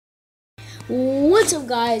What's up,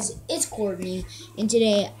 guys? It's Courtney, and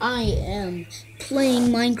today I am playing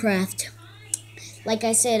Minecraft. Like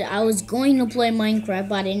I said, I was going to play Minecraft,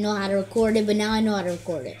 but I didn't know how to record it, but now I know how to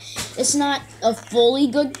record it. It's not a fully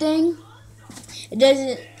good thing.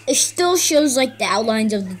 It still shows like the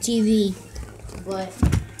outlines of the TV, but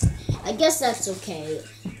I guess that's okay.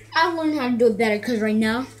 I learned how to do it better because right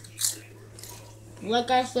now,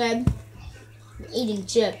 like I said, I'm eating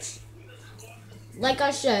chips. Like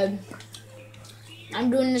I said, I'm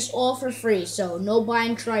doing this all for free, so no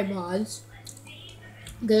buying tripods.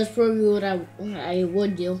 That's probably what I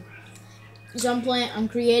would do. So I'm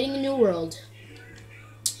creating a new world.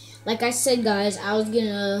 Like I said, guys, I was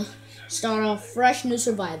gonna start off fresh new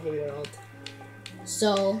survival world.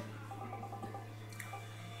 So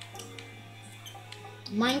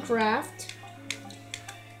Minecraft,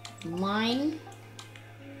 Minecraft.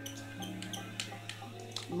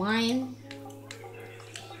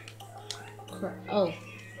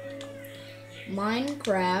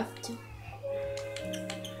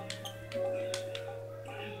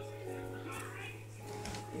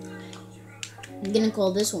 I'm gonna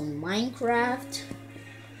call this one Minecraft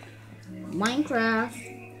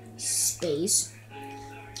space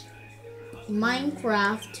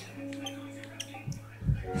Minecraft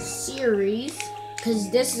series,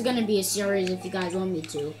 because this is gonna be a series if you guys want me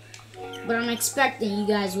to, but I'm expecting you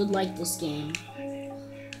guys would like this game.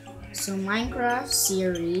 So Minecraft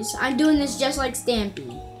series. I'm doing this just like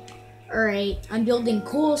Stampy. Alright, I'm building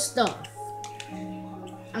cool stuff.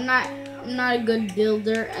 I'm not a good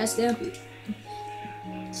builder as Stampy.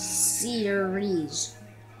 Series.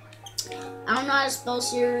 I don't know how to spell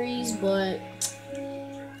series, but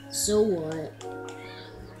so what?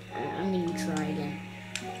 I'm gonna try again.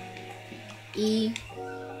 E-I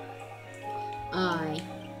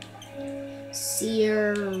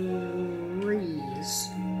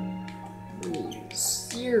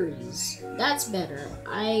series. That's better.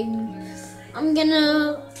 I'm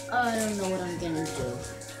gonna I don't know what I'm gonna do.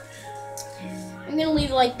 I'm gonna leave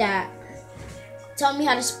it like that. Tell me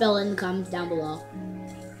how to spell it in the comments down below.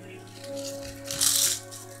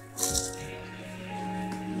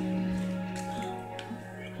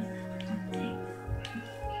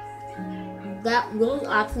 Those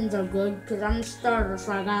options are good because I'm a starter,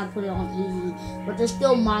 so I gotta put it on easy. But they're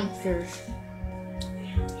still monsters.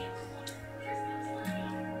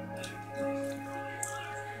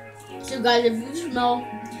 So guys, if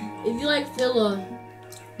you like Phila,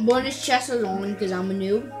 bonus chests is on because I'm a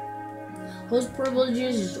noob. Host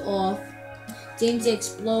privileges is off. TNT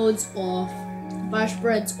explodes off. Fire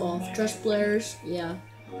spreads off. Trust players, yeah.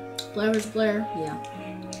 Player versus player, yeah.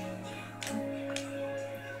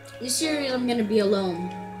 This series I'm gonna be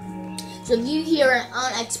alone. So if you hear an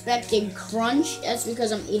unexpected crunch, that's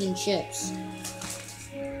because I'm eating chips.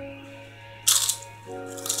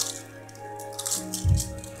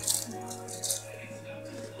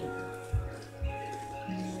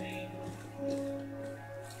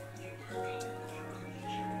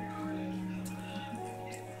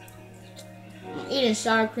 I'm eating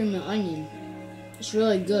sour cream and onion. It's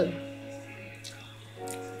really good.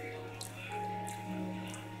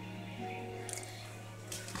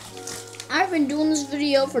 I've been doing this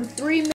video for 3 minutes.